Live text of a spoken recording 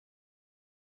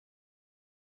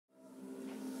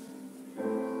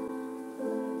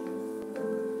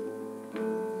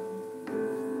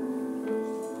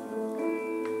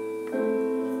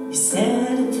You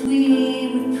said if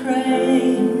we would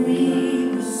pray and we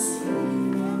would seek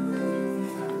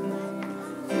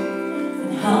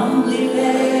and humbly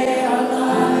lay our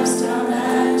lives down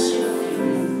at your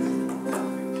feet,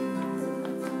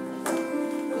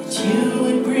 that you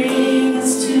would bring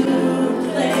us to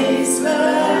a place where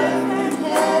earth and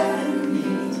heaven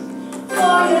meet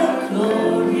for your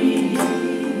glory.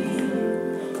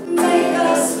 Make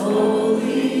us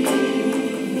holy.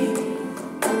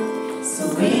 So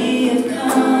we have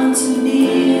come to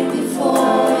kneel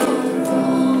before your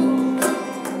throne,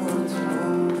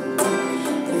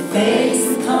 with faith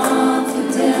and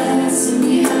confidence in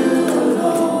you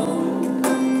alone.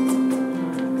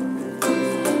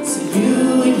 So you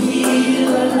would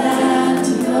heal our land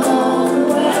and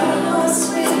overwhelm us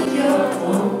with your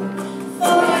hope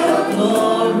for your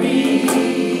glory.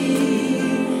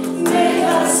 Make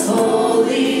us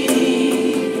holy.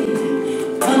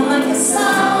 Come like a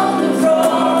sound of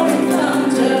roaring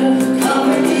thunder,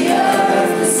 cover the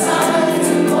earth with signs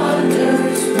and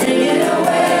wonders. Bring an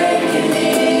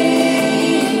awakening,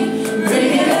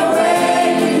 bring an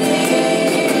awakening.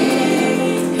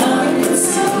 Come and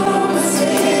consume us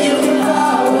with your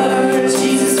power.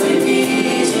 Jesus, we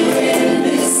need you in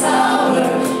this hour.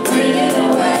 Bring an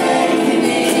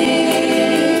awakening,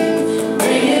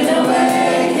 bring an awakening.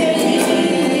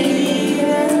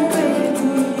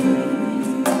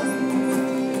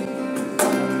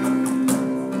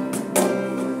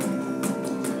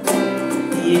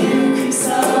 The increase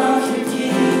of your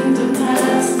kingdom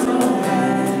has no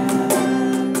end.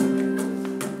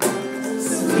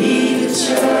 So we, the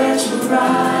church, will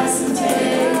rise and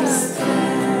take a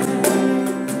stand.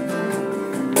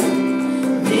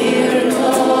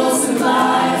 Miracles and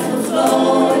life will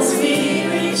flow as we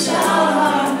reach out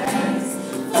our hands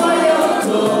for your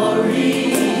glory.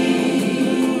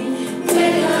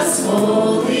 Make us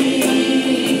holy.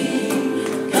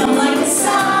 Come like a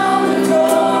sound of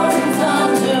roaring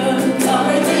thunder,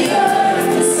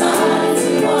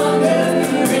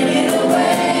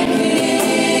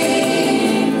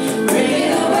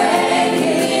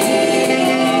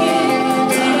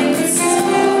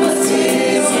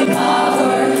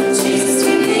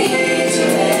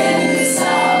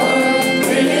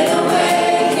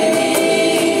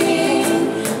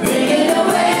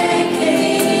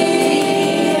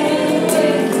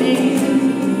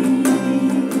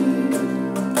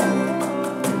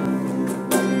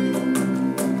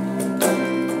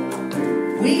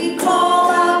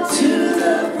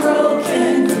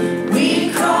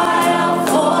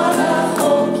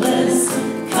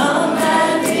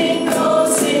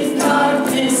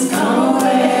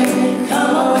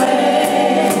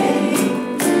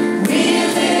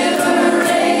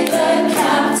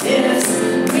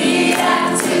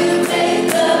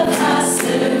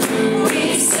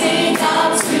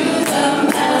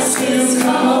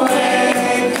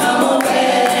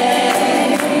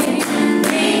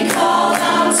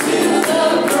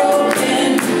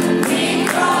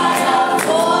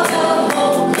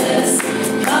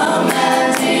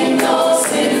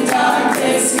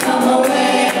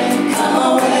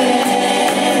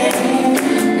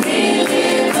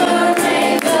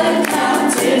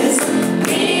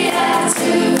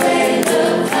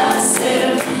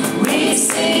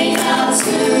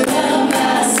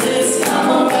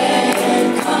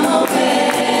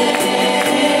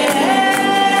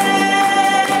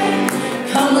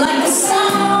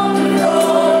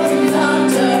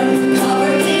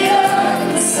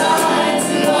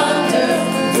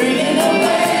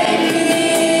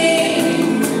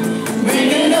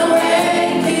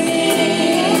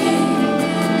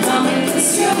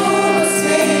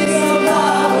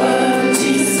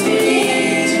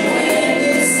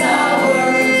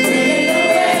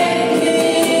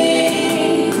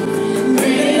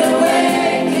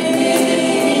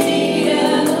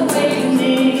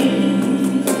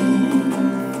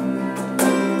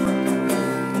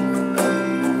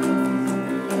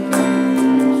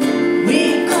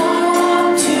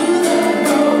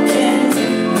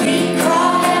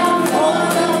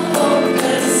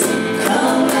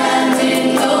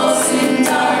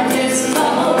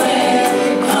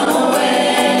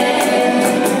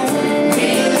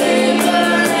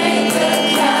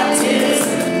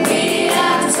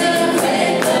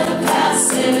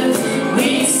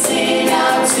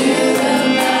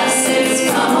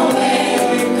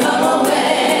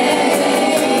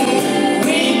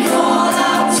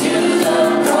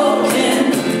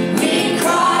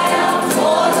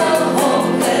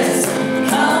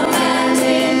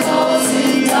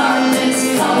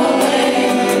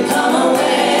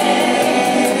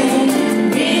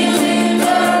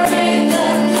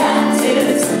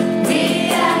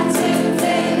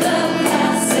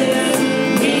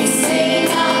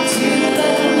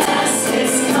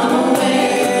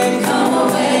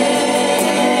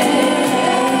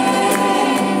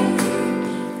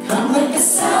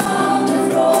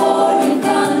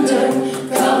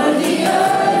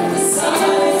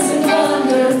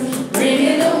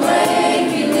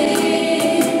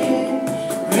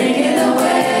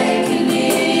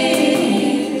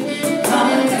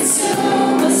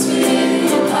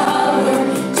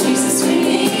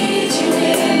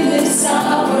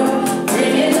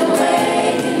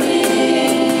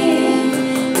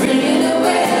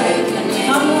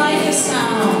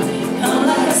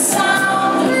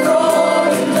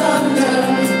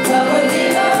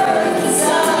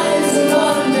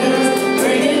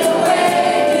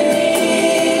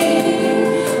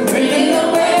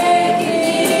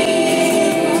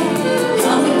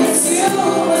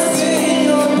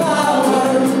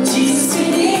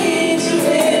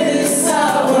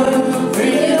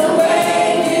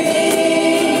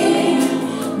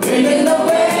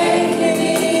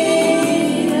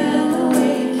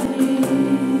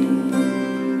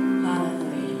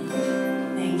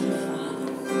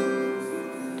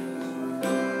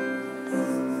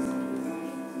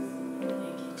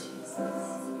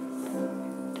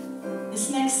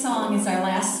 next song is our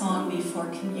last song before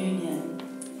communion.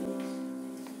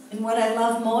 And what I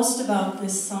love most about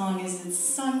this song is it's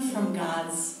sung from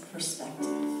God's perspective.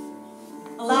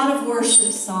 A lot of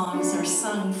worship songs are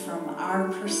sung from our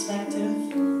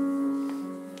perspective,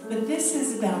 but this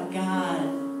is about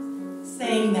God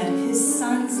saying that his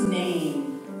Son's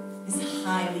name is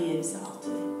highly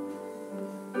exalted.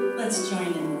 Let's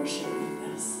join in worship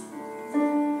with us.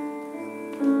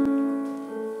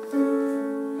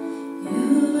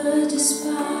 You were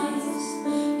despised,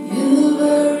 you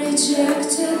were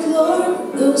rejected,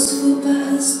 Lord, those who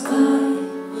passed by,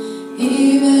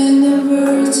 even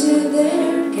averted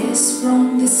their gaze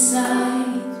from the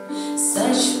sight.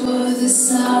 Such was the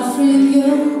suffering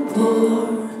you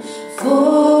bore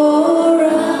for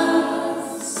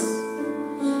us.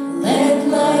 Led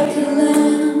like a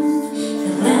lamb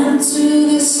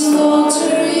to the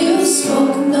slaughter, you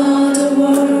spoke not a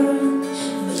word,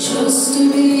 but chose to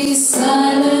be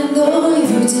silent, though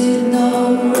you did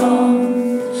no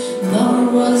wrong,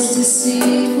 nor was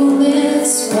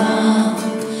deceitfulness found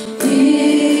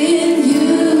in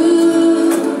you.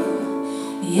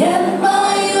 Yet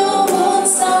by your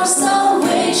wounds our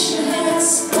salvation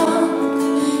has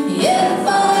come, yet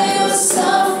by your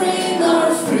suffering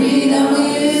our freedom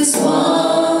is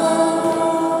won.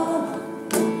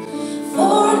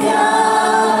 For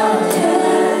God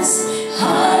has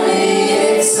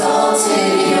highly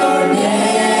exalted your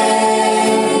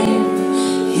name,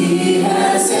 he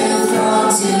has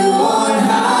enthroned you on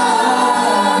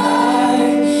high,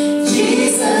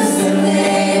 Jesus the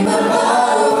name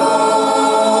above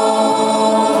all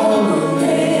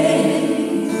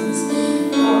names.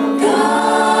 For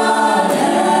God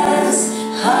has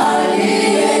highly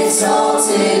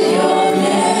exalted your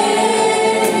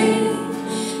name,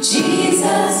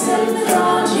 Jesus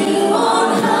enthroned you on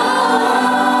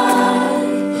high,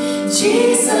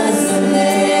 Jesus the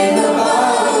name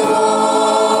above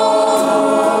all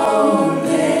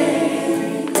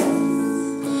names.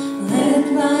 Led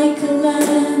like a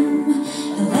lamb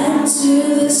to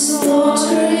the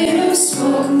slaughter, you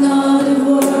spoke not a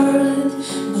word,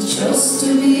 but chose to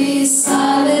be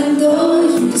silent, though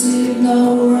you did no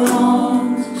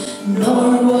wrong,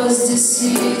 nor was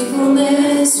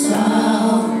deceitfulness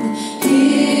found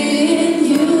in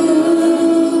you.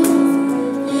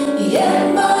 Yet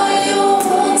by your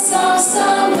wounds our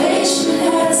salvation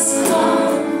has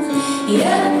come,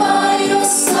 yet by your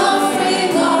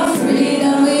suffering our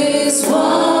freedom is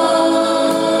won.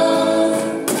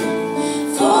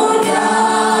 For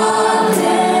God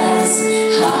has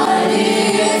highly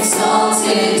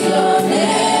exalted your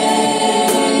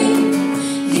name,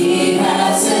 he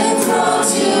has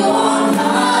enthroned you on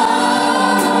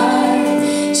high,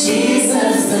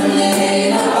 Jesus the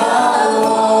name above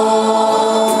all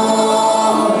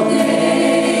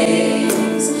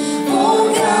names. For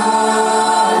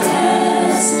God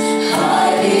has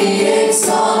highly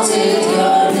exalted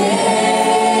your name,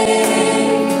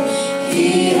 he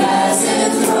has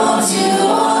enthroned you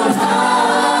on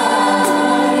high,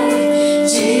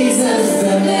 Jesus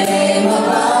the name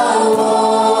above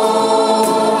all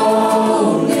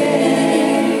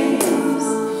names.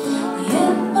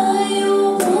 Yet by your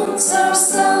wounds our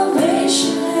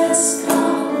salvation has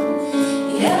come,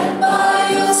 yet by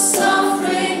your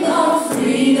suffering our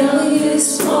freedom is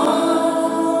won.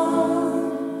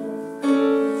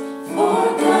 For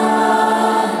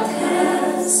God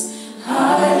has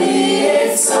highly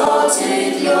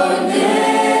exalted your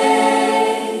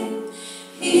name,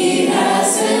 he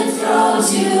has enthroned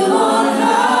you on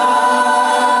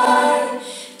high,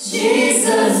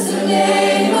 Jesus the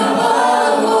name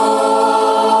above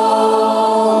all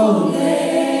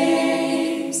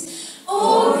names.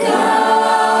 Oh,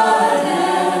 God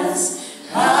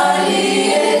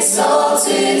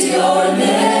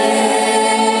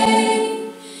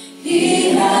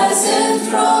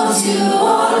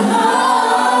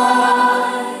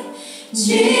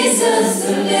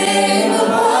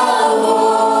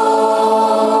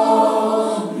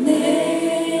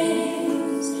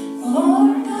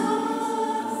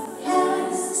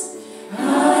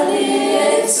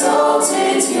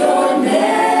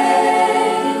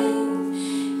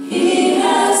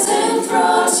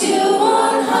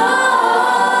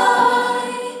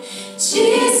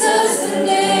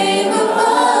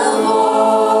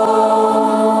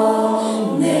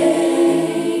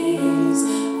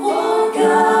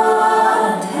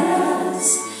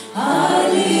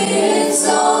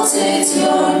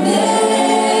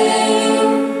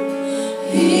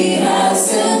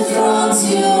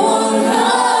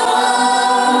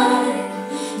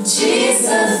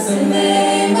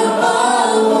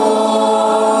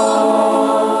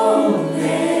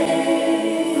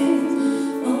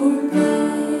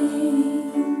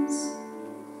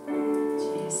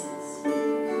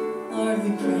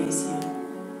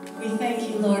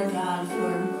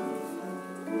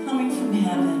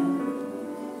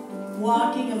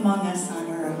walking among us on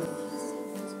earth,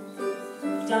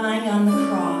 dying on the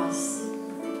cross,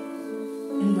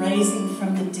 and rising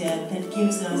from the dead that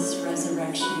gives us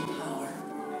resurrection power.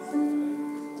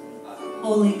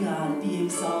 Holy God, be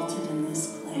exalted in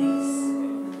this place.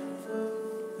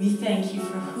 We thank you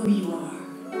for who you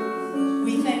are.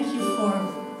 We thank you for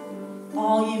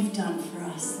all you've done for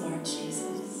us, Lord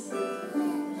Jesus.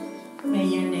 May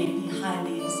your name be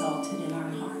highly exalted in our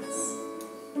hearts.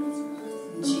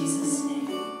 In Jesus' name.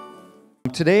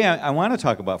 Today I want to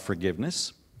talk about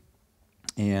forgiveness.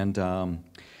 And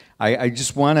I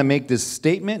just want to make this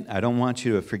statement. I don't want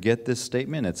you to forget this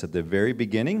statement. It's at the very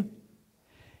beginning.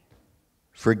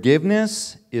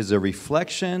 Forgiveness is a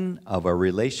reflection of a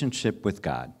relationship with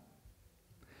God.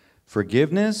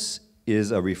 Forgiveness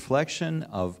is a reflection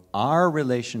of our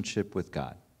relationship with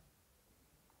God.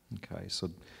 Okay,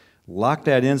 so lock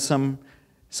that in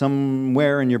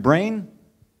somewhere in your brain,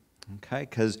 okay,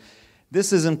 because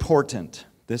this is important.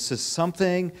 This is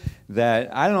something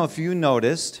that, I don't know if you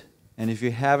noticed, and if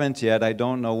you haven't yet, I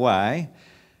don't know why,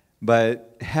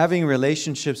 but having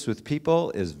relationships with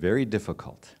people is very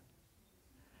difficult.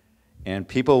 And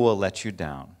people will let you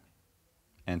down,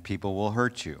 and people will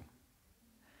hurt you.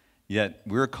 Yet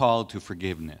we're called to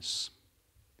forgiveness.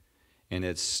 And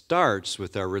it starts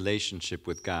with our relationship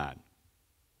with God.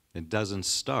 It doesn't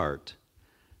start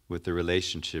with the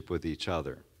relationship with each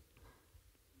other.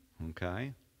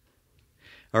 Okay?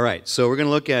 All right, so we're going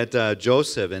to look at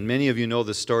Joseph, and many of you know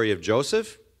the story of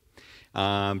Joseph.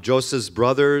 Joseph's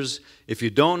brothers, if you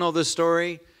don't know the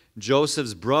story,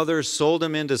 Joseph's brothers sold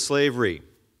him into slavery.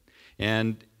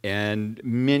 And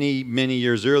many, many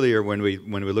years earlier when we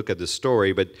look at the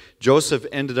story, but Joseph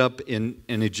ended up in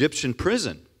an Egyptian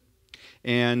prison,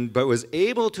 but was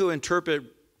able to interpret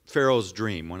Pharaoh's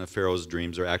dream, one of Pharaoh's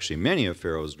dreams, or actually many of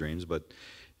Pharaoh's dreams, but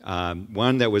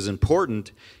one that was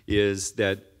important is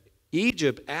that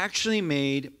Egypt actually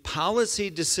made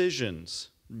policy decisions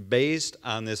based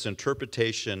on this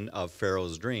interpretation of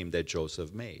Pharaoh's dream that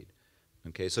Joseph made.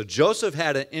 Okay, so Joseph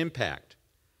had an impact.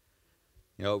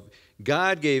 You know,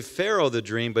 God gave Pharaoh the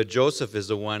dream, but Joseph is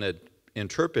the one that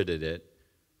interpreted it,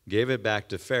 gave it back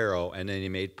to Pharaoh, and then he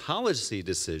made policy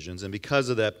decisions. And because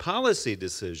of that policy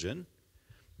decision,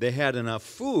 they had enough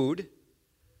food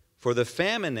for the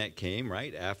famine that came,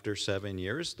 right, after 7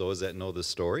 years, those that know the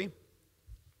story.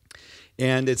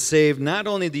 And it saved not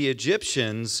only the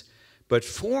Egyptians, but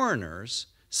foreigners,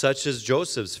 such as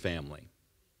Joseph's family.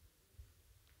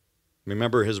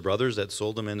 Remember his brothers that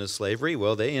sold him into slavery?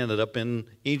 Well, they ended up in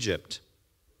Egypt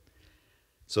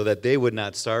so that they would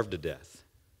not starve to death.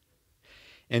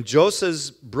 And Joseph's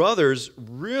brothers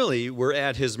really were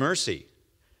at his mercy.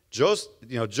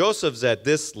 Joseph's at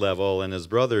this level, and his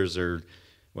brothers are,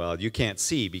 well, you can't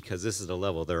see because this is the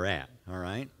level they're at, all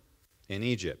right, in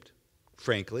Egypt,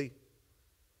 frankly.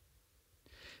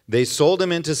 They sold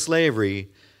him into slavery,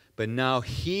 but now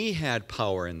he had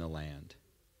power in the land.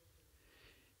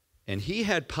 And he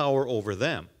had power over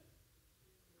them.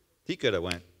 He could have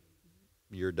went,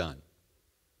 you're done.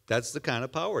 That's the kind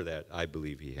of power that I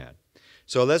believe he had.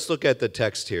 So let's look at the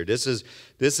text here. This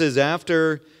is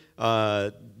after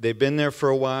they've been there for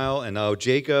a while, and now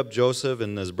Jacob, Joseph,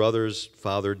 and his brother's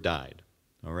father died.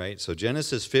 All right, so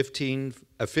Genesis 50,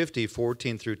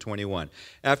 14 through 21.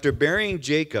 After burying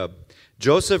Jacob,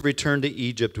 Joseph returned to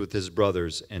Egypt with his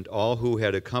brothers and all who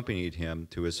had accompanied him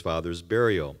to his father's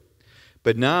burial.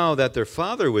 But now that their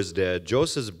father was dead,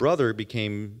 Joseph's brothers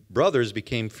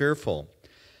became fearful.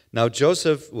 Now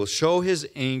Joseph will show his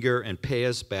anger and pay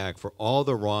us back for all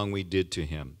the wrong we did to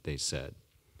him, they said.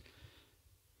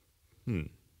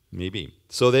 Maybe.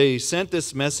 So they sent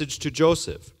this message to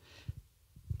Joseph.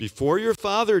 Before your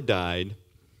father died,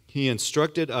 he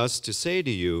instructed us to say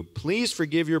to you, please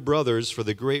forgive your brothers for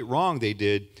the great wrong they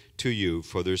did to you,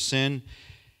 for their sin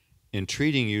in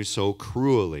treating you so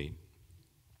cruelly.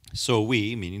 So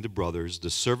we, meaning the brothers, the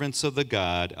servants of the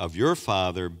God of your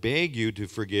father, beg you to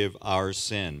forgive our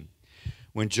sin.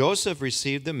 When Joseph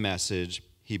received the message,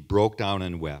 he broke down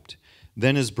and wept.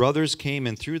 Then his brothers came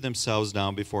and threw themselves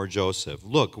down before Joseph.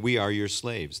 Look, we are your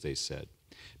slaves, they said.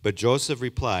 But Joseph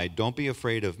replied, don't be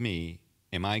afraid of me.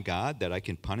 Am I God that I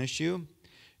can punish you?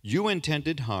 You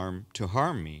intended to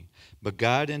harm me, but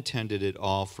God intended it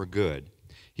all for good.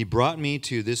 He brought me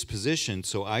to this position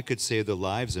so I could save the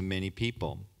lives of many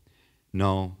people.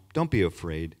 No, don't be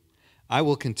afraid. I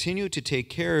will continue to take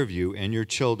care of you and your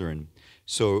children.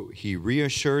 So he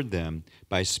reassured them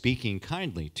by speaking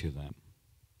kindly to them.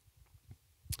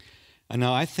 And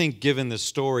now I think given the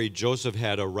story, Joseph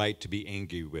had a right to be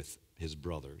angry with his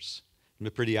brothers. Isn't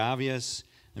it pretty obvious?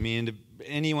 I mean,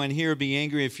 anyone here be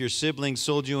angry if your siblings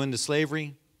sold you into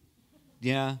slavery?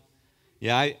 Yeah.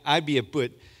 Yeah, I'd be a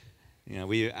bit,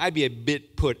 I'd be a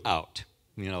bit put out.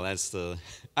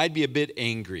 I'd be a bit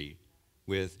angry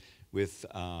with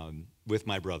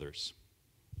my brothers.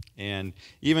 And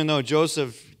even though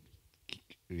Joseph,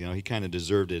 he kind of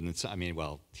deserved it.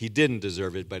 And he didn't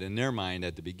deserve it, but in their mind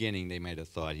at the beginning, they might have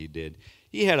thought he did.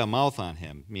 He had a mouth on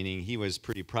him, meaning he was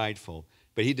pretty prideful,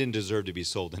 but he didn't deserve to be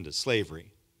sold into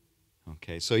slavery.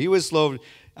 Okay, so he was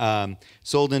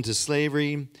sold into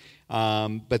slavery,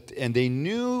 and they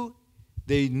knew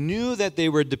that they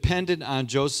were dependent on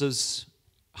Joseph's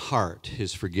heart,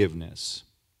 his forgiveness.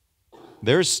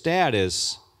 Their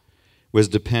status was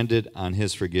dependent on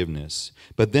his forgiveness.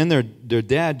 But then their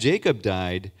dad, Jacob,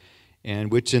 died,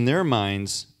 and which in their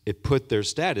minds, it put their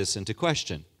status into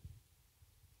question.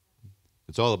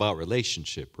 It's all about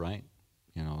relationship, right?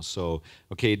 So,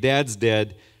 okay, dad's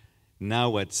dead. Now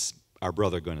what's our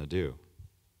brother going to do?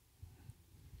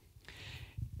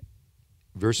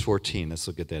 Verse 14, let's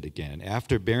look at that again.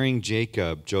 After burying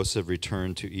Jacob, Joseph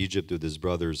returned to Egypt with his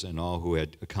brothers and all who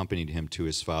had accompanied him to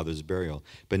his father's burial.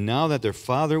 But now that their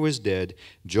father was dead,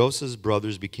 Joseph's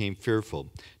brothers became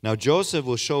fearful. Now Joseph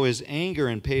will show his anger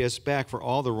and pay us back for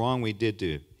all the wrong we did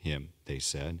to him, they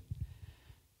said.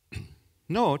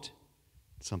 Note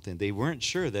something, they weren't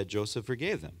sure that Joseph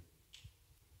forgave them.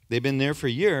 They've been there for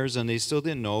years and they still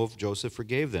didn't know if Joseph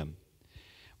forgave them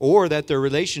or that their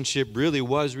relationship really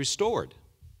was restored.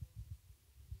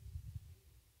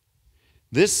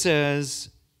 This says,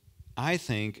 I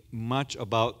think, much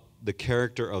about the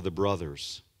character of the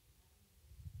brothers.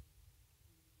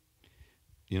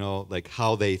 Like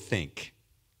how they think.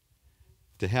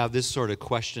 To have this sort of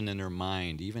question in their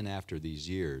mind, even after these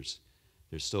years,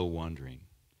 they're still wondering.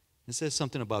 It says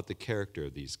something about the character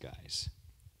of these guys.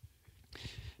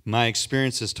 My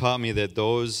experience has taught me that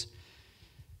those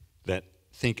that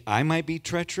think I might be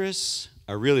treacherous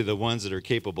are really the ones that are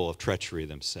capable of treachery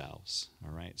themselves.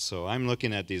 All right, so I'm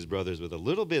looking at these brothers with a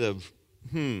little bit of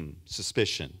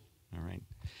suspicion. All right,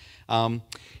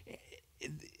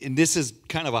 and this is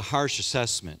kind of a harsh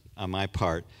assessment on my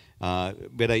part,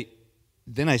 but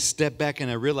then I step back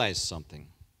and I realize something,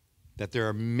 that there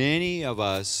are many of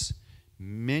us,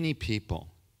 many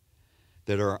people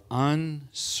that are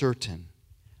uncertain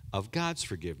of God's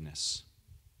forgiveness.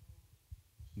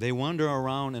 They wander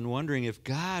around and wondering if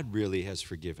God really has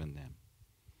forgiven them.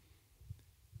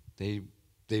 They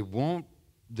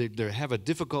have a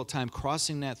difficult time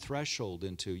crossing that threshold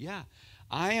into, yeah,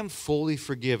 I am fully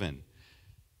forgiven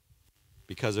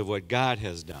because of what God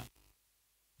has done.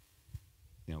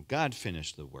 God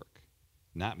finished the work,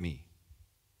 not me.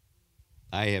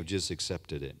 I have just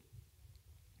accepted it.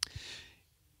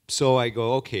 So I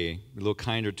go, okay, a little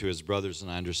kinder to his brothers,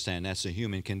 and I understand that's a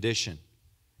human condition,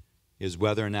 is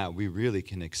whether or not we really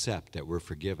can accept that we're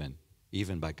forgiven,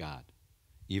 even by God,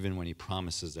 even when he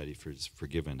promises that he's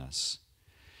forgiven us.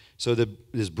 So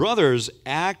his brothers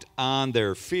act on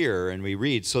their fear, and we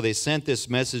read, so they sent this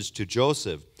message to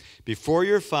Joseph. Before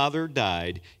your father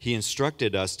died, he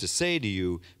instructed us to say to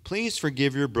you, please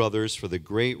forgive your brothers for the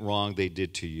great wrong they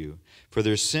did to you, for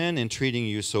their sin in treating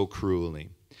you so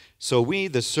cruelly. So we,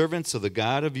 the servants of the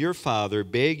God of your father,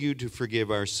 beg you to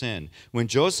forgive our sin. When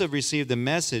Joseph received the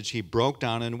message, he broke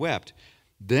down and wept.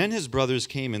 Then his brothers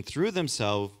came and threw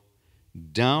themselves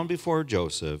down before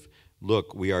Joseph.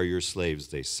 Look, we are your slaves,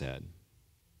 they said.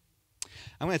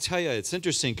 I'm going to tell you, it's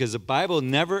interesting because the Bible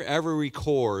never ever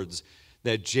records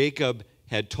that Jacob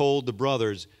had told the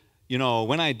brothers,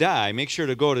 when I die, make sure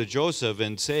to go to Joseph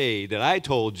and say that I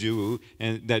told you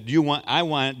and that I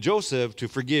want Joseph to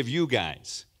forgive you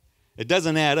guys. It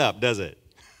doesn't add up, does it?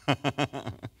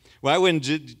 Why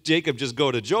wouldn't Jacob just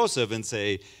go to Joseph and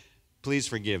say, please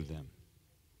forgive them?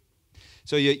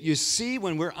 So you see,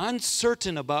 when we're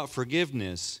uncertain about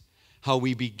forgiveness, how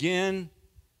we begin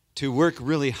to work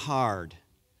really hard.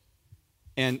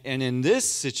 And in this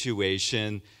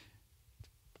situation,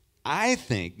 I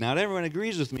think, not everyone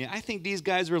agrees with me, I think these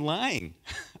guys were lying.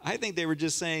 I think they were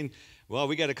just saying, well,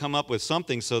 we got to come up with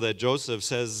something so that Joseph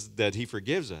says that he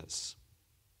forgives us.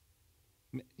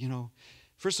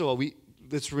 First of all,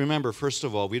 let's remember,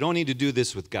 we don't need to do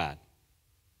this with God.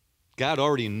 God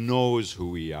already knows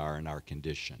who we are and our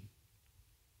condition.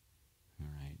 All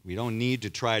right? We don't need to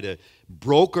try to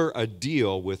broker a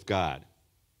deal with God.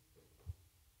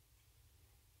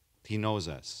 He knows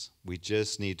us. We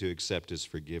just need to accept his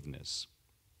forgiveness.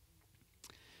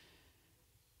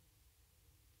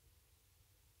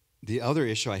 The other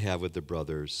issue I have with the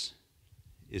brothers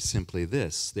is simply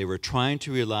this. They were trying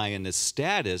to rely on the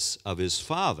status of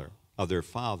their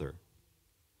father,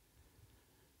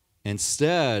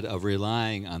 instead of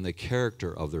relying on the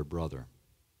character of their brother.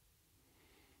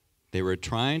 They were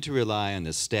trying to rely on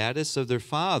the status of their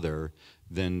father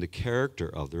than the character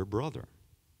of their brother.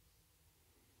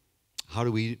 How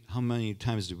many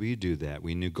times do we do that?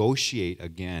 We negotiate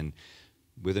again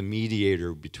with a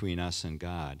mediator between us and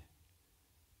God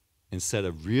instead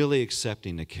of really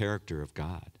accepting the character of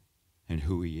God and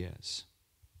who he is.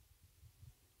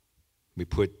 We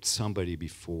put somebody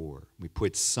before. We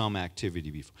put some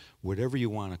activity before. Whatever you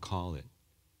want to call it.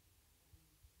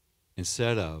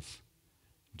 Instead of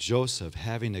Joseph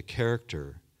having the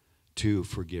character to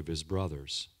forgive his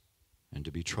brothers and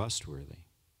to be trustworthy.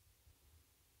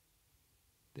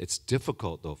 It's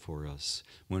difficult, though, for us.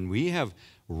 When we have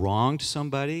wronged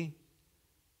somebody,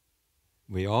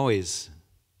 we always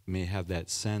may have that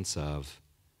sense of,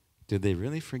 did they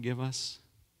really forgive us?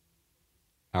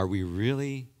 Are we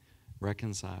really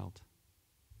reconciled?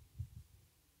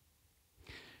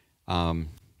 I'm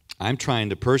trying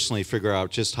to personally figure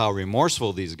out just how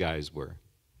remorseful these guys were.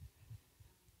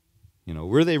 You know,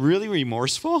 were they really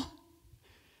remorseful?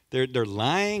 They're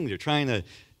lying. They're trying to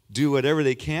do whatever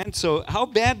they can. So how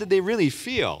bad did they really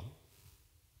feel?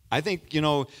 I think,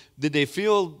 did they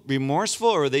feel remorseful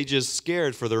or are they just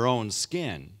scared for their own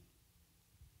skin?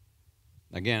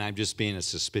 Again, I'm just being a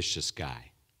suspicious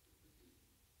guy.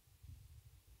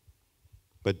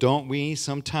 But don't we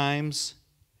sometimes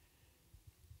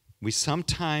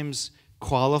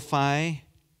qualify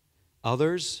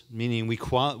others? Meaning we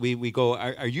go,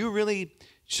 are you really,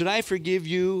 should I forgive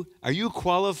you? Are you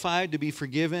qualified to be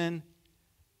forgiven?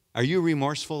 Are you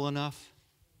remorseful enough?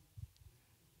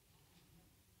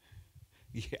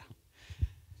 Yeah.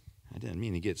 I didn't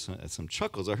mean to get some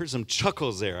chuckles. I heard some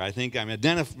chuckles there. I think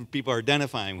people are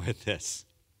identifying with this.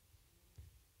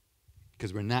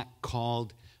 Because we are not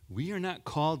called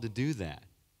to do that.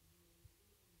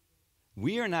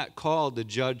 We are not called to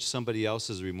judge somebody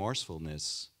else's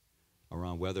remorsefulness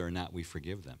around whether or not we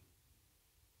forgive them.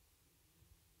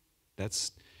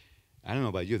 I don't know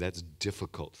about you, that's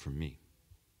difficult for me.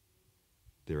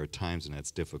 There are times when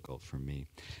that's difficult for me.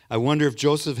 I wonder if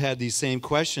Joseph had these same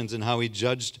questions and how he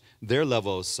judged their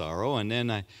level of sorrow. And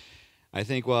then I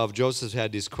think, well, if Joseph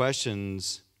had these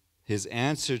questions, his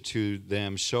answer to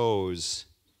them shows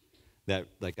that,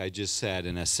 like I just said,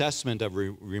 an assessment of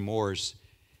remorse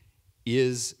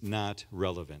is not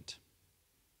relevant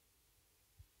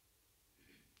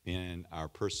in our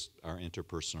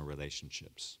interpersonal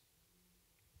relationships.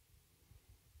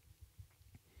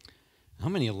 How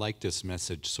many like this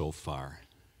message so far?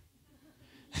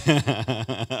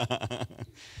 Yeah.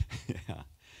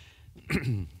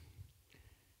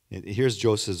 Here's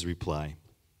Joseph's reply.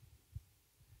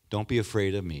 Don't be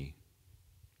afraid of me.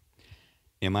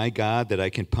 Am I God that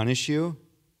I can punish you?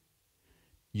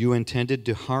 You intended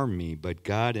to harm me, but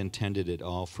God intended it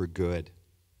all for good.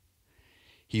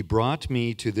 He brought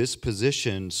me to this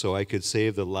position so I could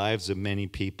save the lives of many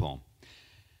people.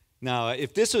 Now,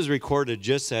 if this was recorded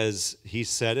just as he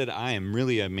said it, I am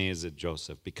really amazed at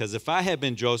Joseph. Because if I had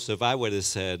been Joseph, I would have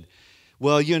said,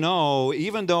 well,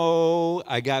 even though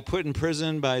I got put in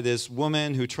prison by this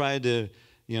woman who tried to,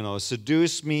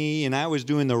 seduce me, and I was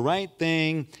doing the right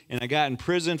thing, and I got in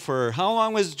prison for, how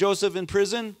long was Joseph in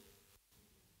prison?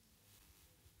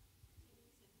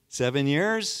 7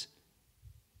 years?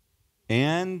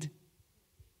 And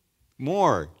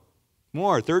more,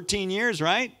 13 years,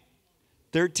 right?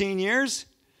 13 years?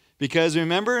 Because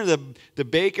remember the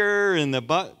baker and the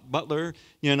butler,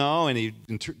 and he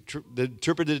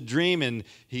interpreted a dream, and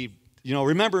he,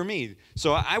 remember me.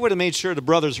 So I would have made sure the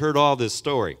brothers heard all this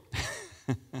story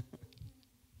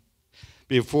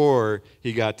before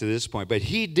he got to this point. But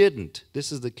he didn't.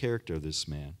 This is the character of this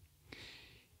man.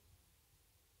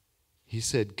 He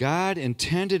said, God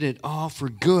intended it all for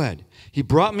good. He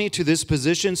brought me to this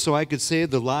position so I could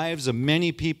save the lives of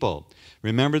many people.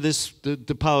 Remember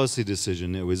the policy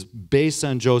decision. It was based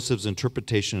on Joseph's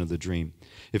interpretation of the dream.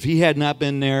 If he had not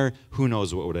been there, who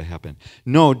knows what would have happened.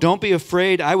 No, don't be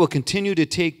afraid. I will continue to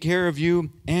take care of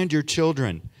you and your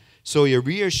children. So he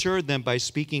reassured them by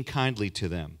speaking kindly to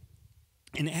them.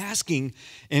 And asking,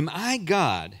 am I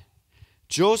God?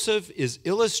 Joseph is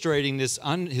illustrating his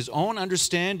own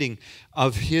understanding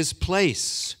of his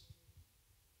place.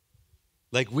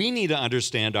 Like we need to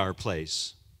understand our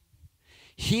place.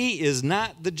 He is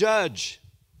not the judge.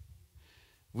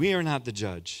 We are not the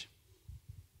judge.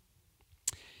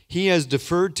 He has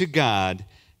deferred to God.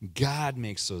 God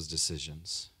makes those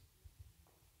decisions.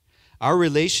 Our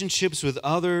relationships with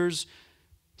others,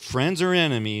 friends or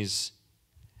enemies,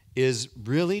 is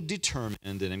really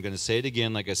determined, and I'm going to say it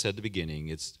again like I said at the beginning,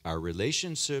 it's our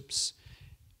relationships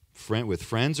with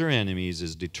friends or enemies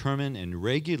is determined and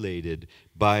regulated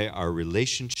by our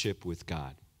relationship with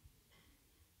God.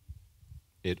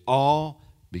 It all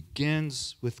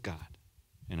begins with God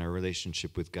and our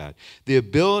relationship with God. The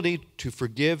ability to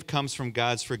forgive comes from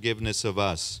God's forgiveness of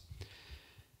us.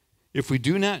 If we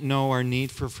do not know our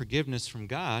need for forgiveness from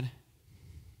God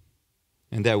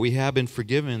and that we have been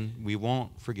forgiven, we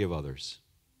won't forgive others.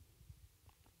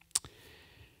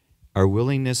 Our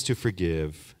willingness to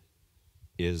forgive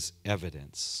is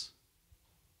evidence.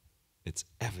 It's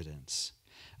evidence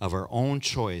of our own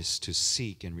choice to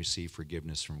seek and receive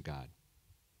forgiveness from God.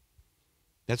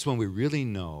 That's when we really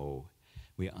know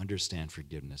we understand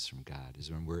forgiveness from God, is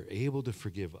when we're able to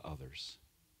forgive others.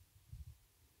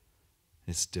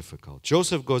 It's difficult.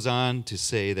 Joseph goes on to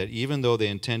say that even though they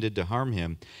intended to harm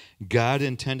him, God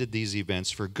intended these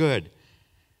events for good.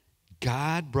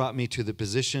 God brought me to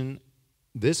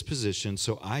this position,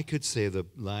 so I could save the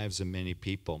lives of many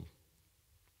people.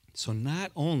 So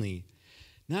not only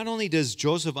does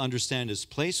Joseph understand his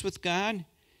place with God,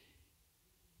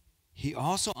 he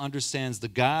also understands the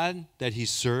God that he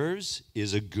serves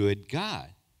is a good God.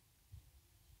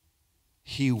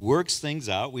 He works things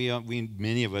out.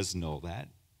 Many of us know that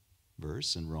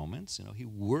verse in Romans. He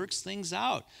works things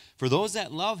out. For those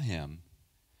that love him,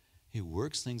 he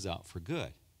works things out for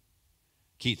good.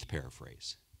 Keith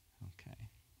paraphrase. Okay.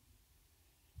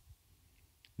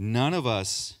 None of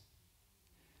us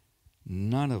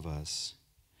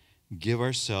give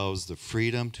ourselves the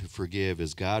freedom to forgive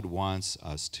as God wants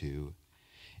us to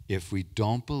if we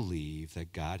don't believe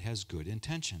that God has good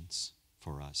intentions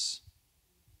for us.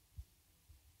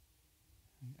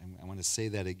 I want to say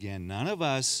that again. None of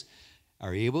us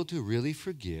are able to really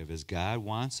forgive as God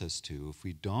wants us to if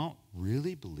we don't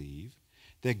really believe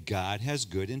that God has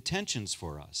good intentions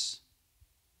for us.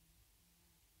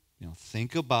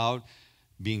 Think about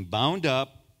being bound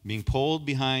up, being pulled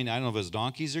behind, I don't know if it's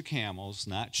donkeys or camels,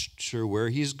 not sure where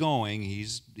he's going.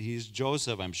 He's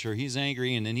Joseph. I'm sure he's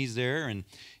angry, and then he's there, and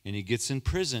he gets in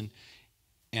prison.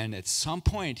 And at some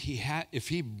point, if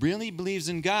he really believes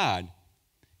in God,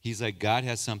 he's like, God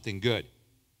has something good.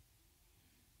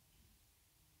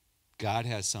 God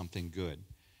has something good.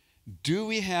 Do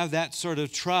we have that sort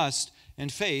of trust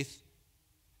and faith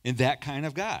in that kind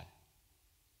of God?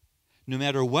 No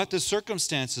matter what the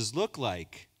circumstances look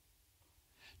like,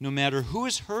 no matter who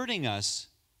is hurting us,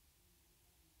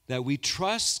 that we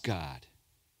trust God,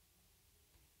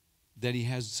 that he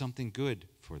has something good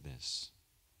for this.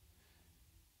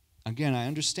 Again, I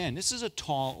understand this is a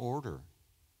tall order.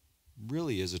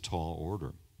 Really is a tall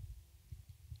order.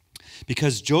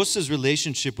 Because Joseph's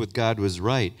relationship with God was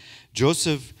right,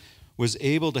 Joseph was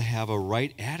able to have a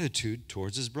right attitude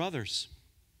towards his brothers.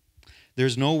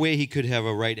 There's no way he could have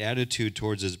a right attitude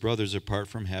towards his brothers apart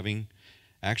from having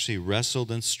actually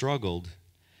wrestled and struggled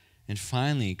and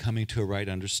finally coming to a right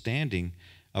understanding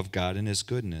of God and his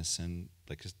goodness. And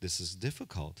this is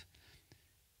difficult.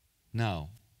 Now,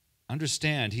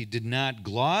 understand, he did not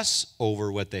gloss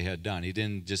over what they had done. He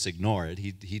didn't just ignore it.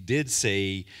 He did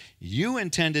say, you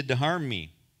intended to harm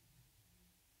me.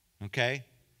 Okay?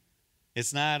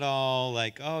 It's not all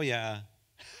like, oh yeah.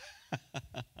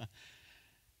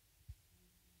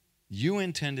 You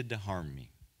intended to harm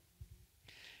me,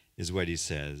 is what he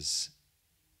says.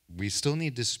 We still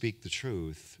need to speak the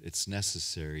truth. It's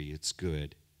necessary. It's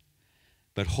good.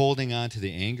 But holding on to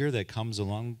the anger that comes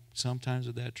along sometimes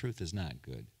with that truth is not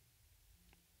good.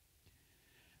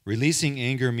 Releasing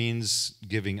anger means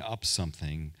giving up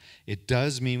something. It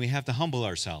does mean we have to humble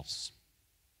ourselves.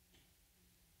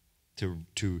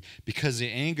 Because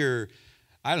the anger,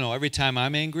 I don't know, every time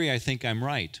I'm angry, I think I'm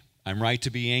right. I'm right to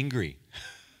be angry.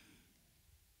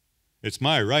 It's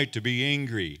my right to be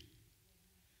angry.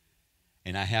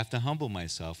 And I have to humble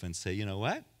myself and say, you know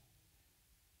what?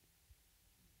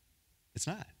 It's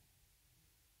not.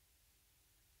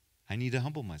 I need to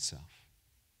humble myself.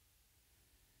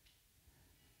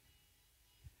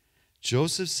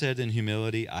 Joseph said in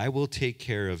humility, I will take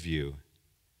care of you.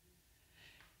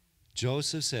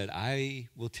 Joseph said, I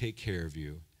will take care of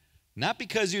you. Not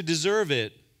because you deserve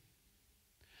it,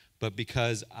 but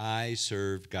because I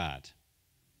serve God.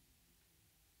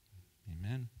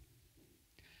 Amen.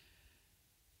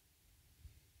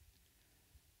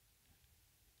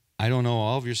 I don't know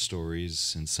all of your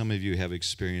stories, and some of you have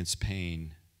experienced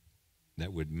pain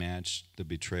that would match the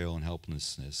betrayal and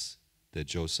helplessness that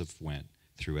Joseph went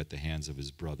through at the hands of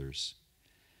his brothers.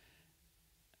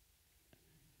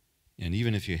 And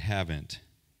even if you haven't,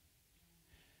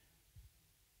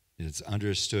 it's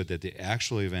understood that the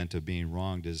actual event of being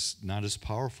wronged is not as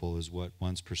powerful as what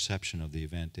one's perception of the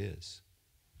event is.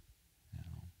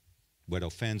 What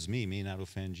offends me may not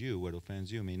offend you. What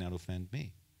offends you may not offend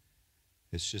me.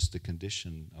 It's just the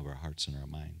condition of our hearts and our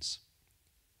minds.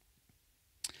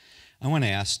 I want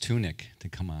to ask Tunic to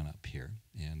come on up here,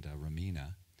 and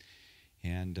Ramina.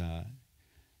 And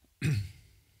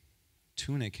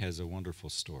Tunic has a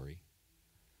wonderful story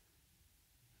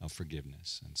of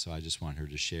forgiveness. And so I just want her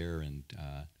to share, and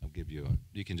I'll give you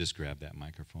you can just grab that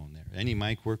microphone there. Any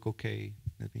mic work okay?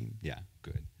 Yeah,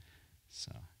 good.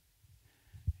 So.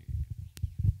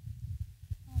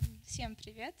 Всем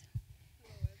привет.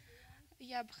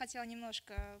 Я бы хотела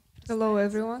немножко... Hello,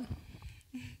 everyone.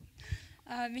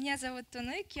 Меня зовут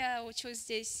Туник, я учусь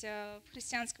здесь в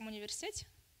христианском университете.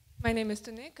 My name is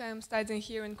Tunik. I am studying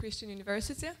here in Christian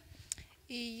University.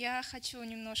 И я хочу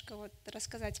немножко вот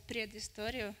рассказать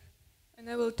предысторию. And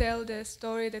I will tell the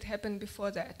story that happened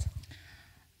before that.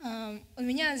 У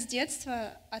меня с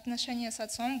детства отношения с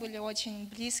отцом были очень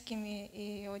близкими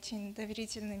и очень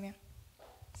доверительными.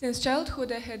 Since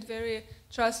childhood, I had very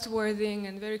trustworthy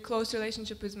and very close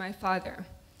relationship with my father.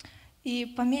 И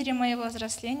по мере моего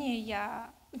взросления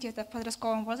я где-то в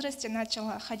подростковом возрасте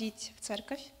начала ходить в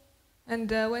церковь. And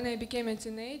when I became a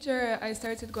teenager, I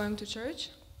started going to church.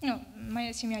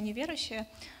 Моя семья неверующая.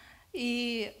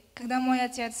 И когда мой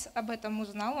отец об этом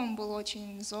узнал, он был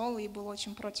очень зол и был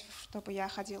очень против, чтобы я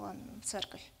ходила в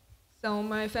церковь. So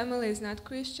my family is not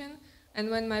Christian. And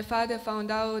when my father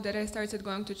found out that I started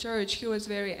going to church, he was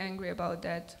very angry about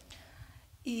that.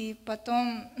 И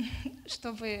потом,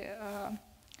 чтобы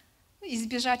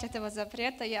избежать этого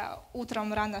запрета, я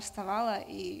утром рано вставала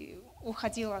и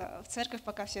уходила в церковь,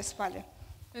 пока все спали.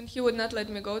 And he would not let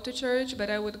me go to church,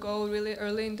 but I would go really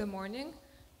early in the morning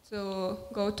to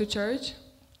go to church.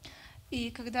 И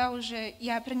когда уже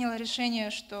я приняла решение,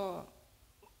 что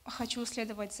хочу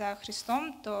следовать за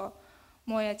Христом, то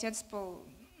мой отец был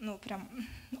прям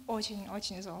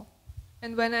очень зол.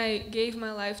 And when I gave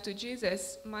my life to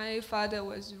Jesus, my father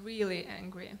was really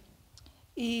angry.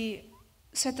 И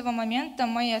с этого момента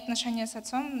мои отношения с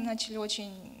отцом начали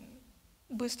очень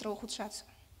быстро ухудшаться.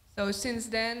 So since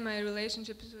then, my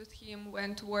relationships with him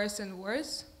went worse and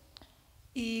worse.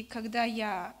 И когда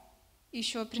я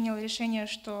еще приняла решение,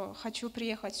 что хочу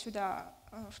приехать сюда,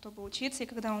 чтобы учиться, и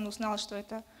когда он узнал, что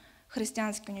это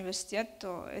христианский университет,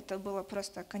 то это было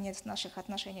просто конец наших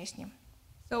отношений с ним.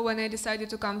 So when I decided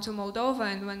to come to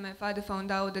Moldova, and when my father found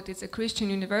out that it's a Christian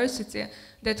university,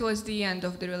 that was the end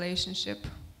of the relationship.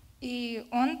 И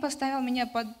он поставил меня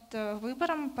под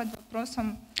выбором, под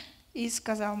вопросом и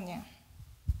сказал мне.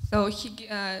 So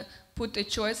he put a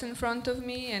choice in front of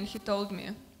me, and he told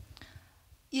me.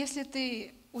 Если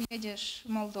ты уедешь в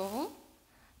Молдову,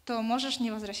 то можешь не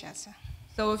возвращаться.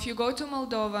 So if you go to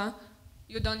Moldova,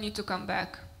 you don't need to come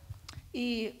back.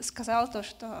 И сказал то,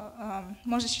 что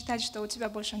можешь считать, что у тебя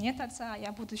больше нет отца, а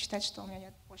я буду считать, что у меня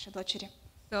нет больше дочери.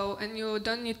 So, and you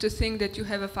don't need to think that you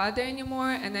have a father anymore,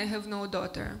 and I have no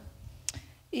daughter.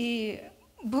 И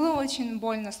было очень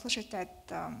больно слышать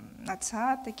от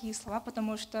отца такие слова,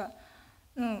 потому что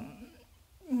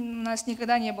у нас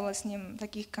никогда не было с ним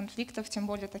таких конфликтов, тем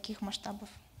более таких масштабов.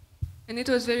 And it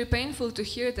was very painful to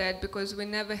hear that because we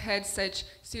never had such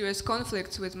serious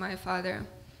conflicts with my father.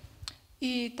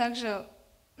 И также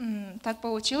так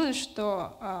получилось,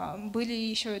 что были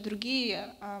еще и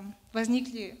другие,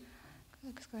 возникли,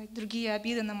 как сказать, другие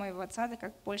обиды на моего отца, так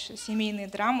как больше семейные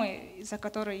драмы, из-за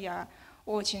которой я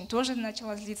очень тоже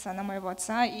начала злиться на моего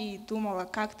отца и думала,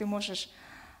 как ты можешь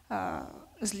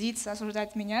злиться,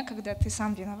 осуждать меня, когда ты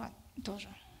сам виноват тоже.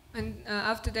 And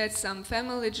after that, some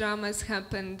family dramas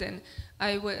happened, and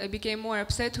I became more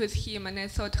upset with him, and I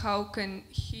thought, how can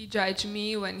he judge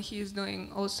me when he is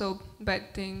doing also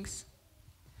bad things?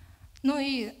 Ну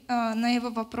и на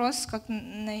его вопрос, как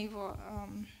на его,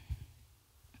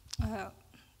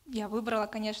 я выбрала,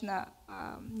 конечно,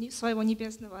 своего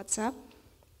небесного отца.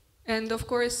 And of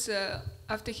course,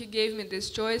 after he gave me this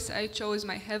choice, I chose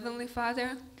my heavenly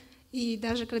Father. И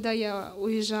даже когда я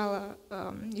уезжала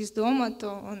из дома, то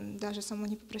он даже со мной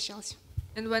не попрощался.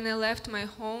 And when I left my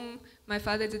home, my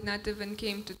father did not even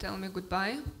came to tell me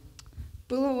goodbye.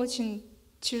 Было очень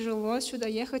тяжело сюда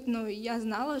ехать, но я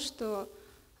знала, что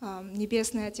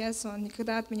Небесный Отец, Он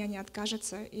никогда от меня не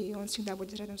откажется, и Он всегда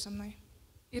будет рядом со мной.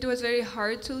 It was very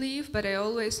hard to leave, but I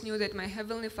always knew that my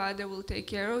heavenly Father will take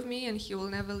care of me, and He will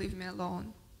never leave me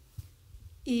alone.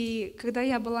 И когда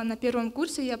я была на первом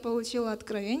курсе, я получила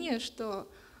откровение,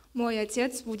 что мой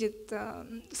отец будет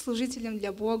служителем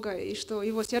для Бога, и что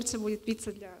его сердце будет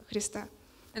биться для Христа.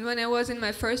 And when I was in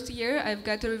my first year, I've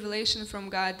got a revelation from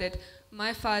God that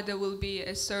my father will be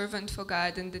a servant for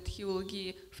God, and that he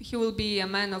will be a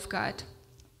man of God.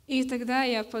 И тогда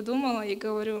я подумала и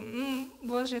говорю,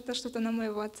 Боже, это что-то на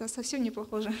моего отца совсем не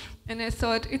похоже. And I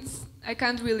thought, I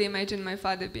can't really imagine my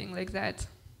father being like that.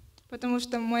 Потому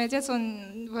что мой отец,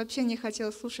 он вообще не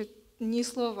хотел слушать ни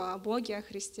слова о Боге, о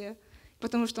Христе,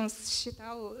 потому что он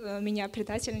считал меня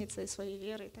предательницей своей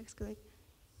веры, так сказать.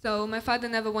 So my father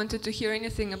never wanted to hear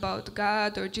anything about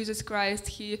God or Jesus Christ.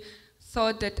 He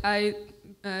thought that I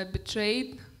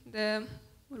betrayed the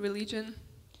religion.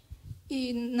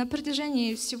 И на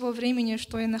протяжении всего времени,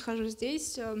 что я нахожусь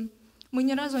здесь, мы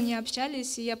ни разу не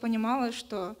общались, и я понимала,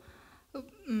 что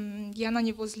я на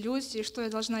него злюсь, и что я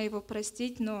должна его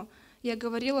простить, но я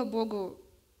говорила Богу: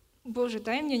 Боже,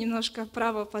 дай мне немножко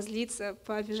права позлиться,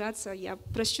 пообижаться, я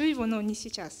прощу его, но не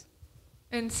сейчас.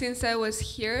 And since I was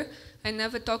here, I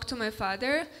never talked to my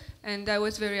father, and I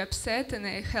was very upset, and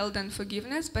I held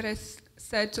unforgiveness, but I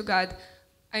said to God,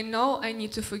 I know I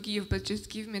need to forgive, but just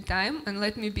give me time and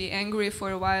let me be angry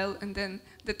for a while, and then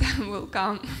the time will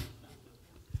come.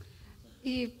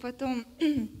 И потом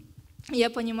я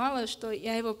понимала, что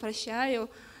я его прощаю,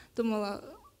 думала,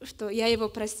 что я его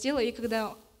простила, и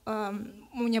когда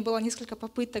у меня было несколько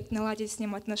попыток наладить с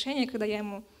ним отношения, когда я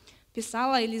ему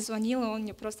писала или звонила, он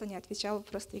мне просто не отвечал,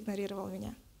 просто игнорировал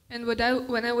меня. And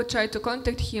when I would try to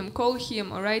contact him, call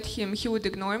him or write him, he would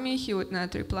ignore me, he would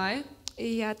not reply.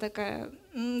 И я такая: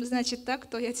 значит так,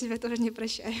 то я тебя тоже не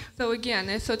прощаю. So again,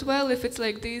 I thought, well, if it's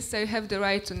like this, I have the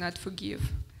right to not forgive.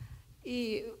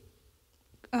 И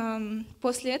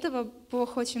после этого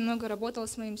Бог очень много работал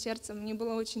с моим сердцем. Мне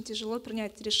было очень тяжело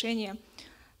принять решение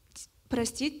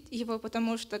простить его,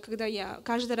 потому что когда я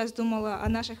каждый раз думала о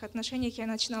наших отношениях, я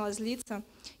начинала злиться,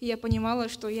 и я понимала,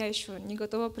 что я еще не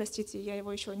готова простить, и я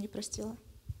его еще не простила.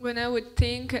 When I would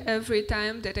think every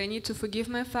time that I need to forgive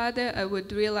my father, I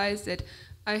would realize that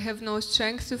I have no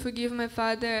strength to forgive my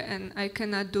father and I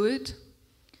cannot do it.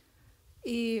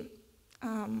 И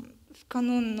в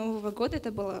канун Нового года,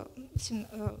 это было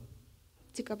в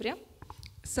декабре,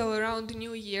 So around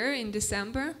New Year in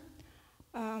December,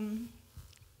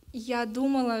 я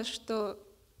думала, что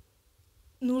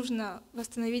нужно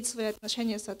восстановить свои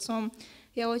отношения с Отцом.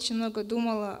 Я очень много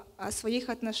думала о своих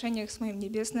отношениях с моим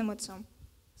Небесным Отцом.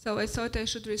 so I thought I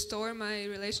should restore my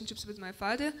relationships with my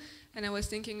father, and I was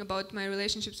thinking about my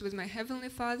relationships with my heavenly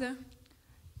Father.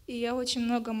 И я очень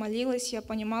много молилась, я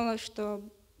понимала, что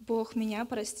Бог меня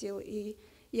простил, и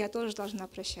я тоже должна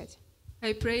прощать.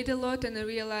 I prayed a lot and I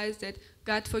realized that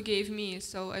God forgave me,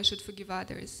 so I should forgive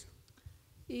others.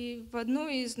 И в одну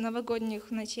из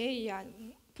новогодних ночей я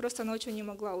просто ночью не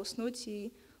могла уснуть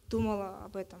и думала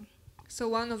об этом. So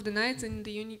one of the nights in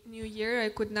the New Year, I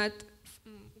could not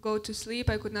go to sleep,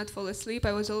 I could not fall asleep,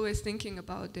 I was always thinking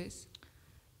about this.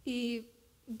 И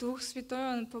Дух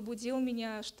Святой, Он побудил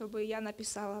меня, чтобы я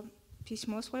написала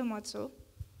письмо своему отцу.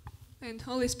 And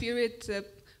Holy Spirit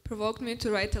provoked me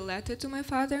to write a letter to my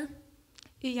father.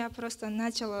 И я просто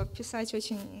начала писать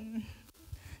очень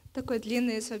такое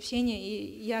длинное сообщение,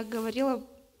 и я говорила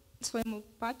своему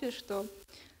папе, что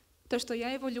то, что я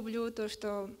его люблю, то,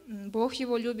 что Бог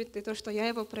его любит, и то, что я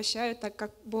его прощаю, так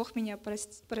как Бог меня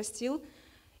простил,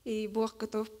 и Бог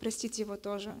готов простить его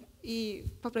тоже. И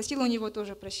попросила у него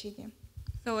тоже прощения.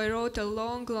 So I wrote a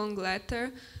long, long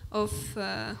letter of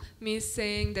me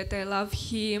saying that I love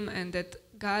him and that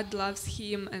God loves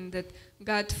him and that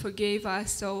God forgave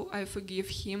us, so I forgive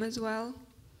him as well.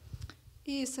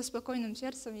 И со спокойным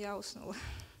сердцем я уснула.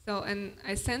 So, and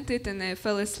I sent it and I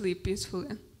fell asleep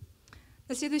peacefully.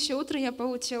 На следующее утро я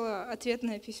получила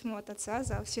ответное письмо от отца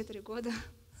за все 3 года.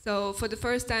 So for the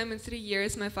first time in 3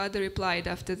 years, my father replied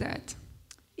after that.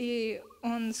 И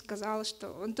он сказал, что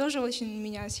он тоже очень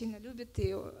меня сильно любит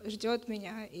и ждет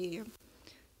меня, и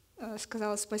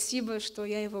сказал спасибо, что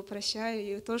я его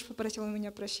прощаю, и тоже попросил у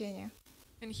меня прощения.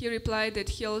 And he replied that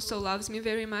he also loves me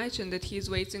very much and that he is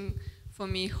waiting for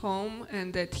me home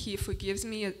and that he forgives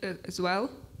me as well.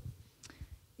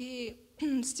 И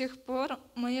с тех пор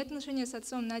мои отношения с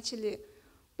отцом начали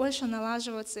больше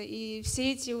налаживаться, и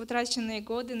все эти утраченные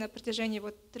годы на протяжении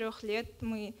 3 лет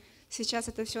мы сейчас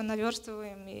это все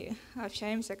наверстываем и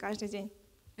общаемся каждый день.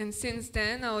 And since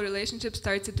then, our relationship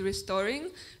started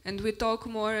restoring, and we talk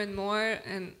more,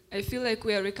 and I feel like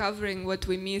we are recovering what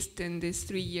we missed in these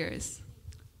 3 years.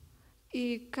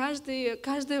 И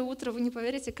каждое утро, вы не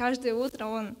поверите, каждое утро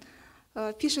он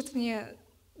пишет мне: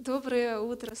 «Доброе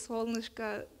утро,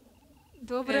 солнышко,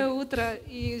 доброе утро»,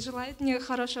 и желает мне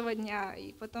хорошего дня,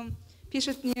 и потом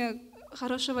пишет мне: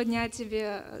 «Хорошего дня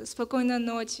тебе, спокойной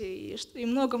ночи», и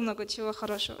много-много чего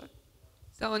хорошего.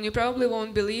 So, and you probably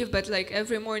won't believe, but like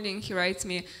every morning he writes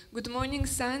me, "Good morning,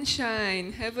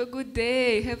 sunshine. Have a good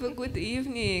day. Have a good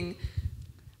evening."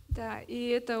 Да, и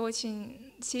это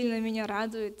очень сильно меня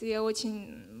радует, и я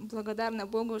очень благодарна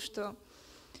Богу, что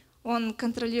Он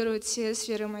контролирует все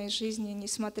сферы моей жизни,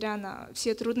 несмотря на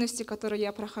все трудности, которые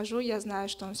я прохожу, я знаю,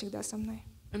 что Он всегда со мной.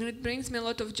 And it brings me a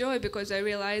lot of joy because I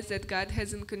realize that God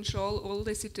has in control all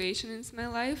the situations in my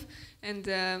life, and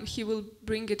He will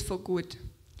bring it for good.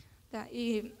 Да,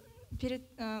 и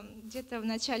где-то в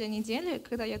начале недели,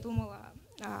 когда я думала,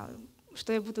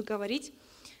 что я буду говорить,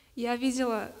 я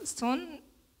видела сон,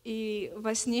 и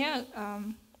во сне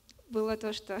было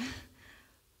то, что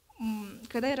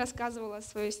когда я рассказывала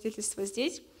свое свидетельство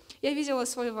здесь, я видела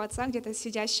своего отца где-то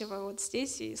сидящего вот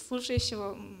здесь и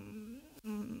слушающего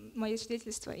мое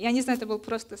свидетельство. Я не знаю, это был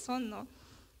просто сон, но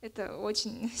это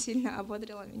очень сильно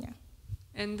ободрило меня.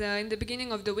 And in the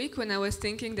beginning of the week, when I was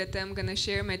thinking that I'm going to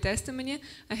share my testimony,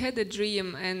 I had a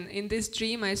dream. And in this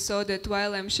dream, I saw that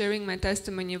while I'm sharing my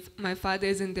testimony, my father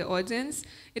is in the audience.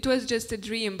 It was just a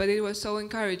dream, but it was so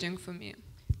encouraging for me.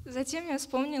 Затем я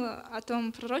вспомнила о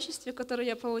том пророчестве, которое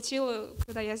я получила,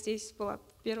 когда я здесь была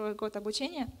первый год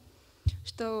обучения,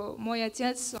 что мой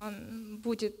отец, он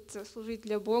будет служить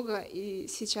для Бога, и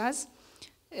сейчас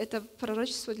это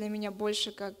пророчество для меня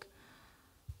больше как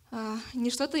не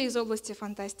что-то из области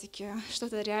фантастики, а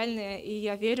что-то реальное, и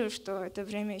я верю, что это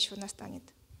время еще настанет.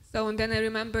 So and then I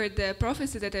remembered the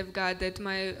prophecy that I've got that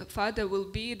my father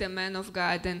will be the man of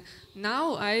God, and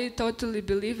now I totally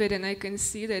believe it, and I can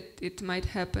see that it might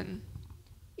happen.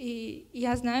 И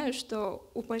я знаю,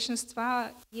 что у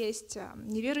большинства есть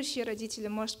неверующие родители,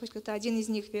 может быть, кто-то один из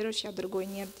них верующий, а другой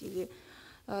нет, или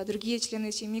другие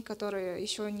члены семьи, которые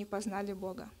еще не познали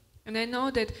Бога. And I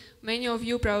know that many of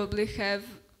you probably have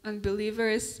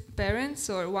unbelievers' parents,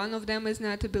 or one of them is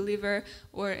not a believer,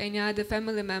 or any other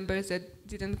family members that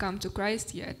didn't come to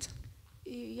Christ yet.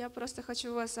 И я просто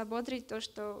хочу вас ободрить,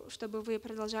 чтобы вы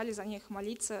продолжали за них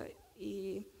молиться,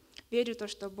 и верю то,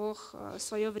 что Бог в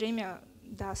свое время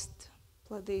даст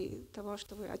плоды того,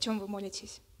 о чем вы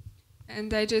молитесь.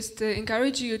 And I just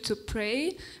encourage you to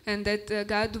pray, and that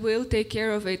God will take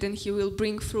care of it, and He will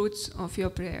bring fruits of your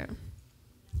prayer.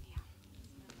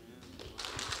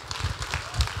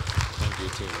 Thank you,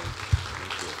 too.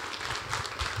 Thank you.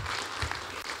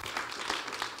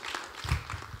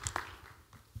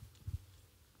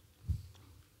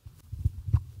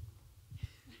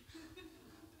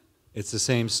 It's the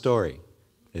same story,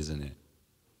 isn't it?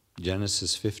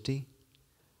 Genesis 50,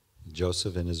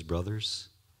 Joseph and his brothers,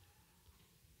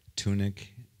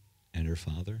 Tunic and her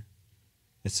father.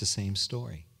 It's the same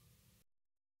story.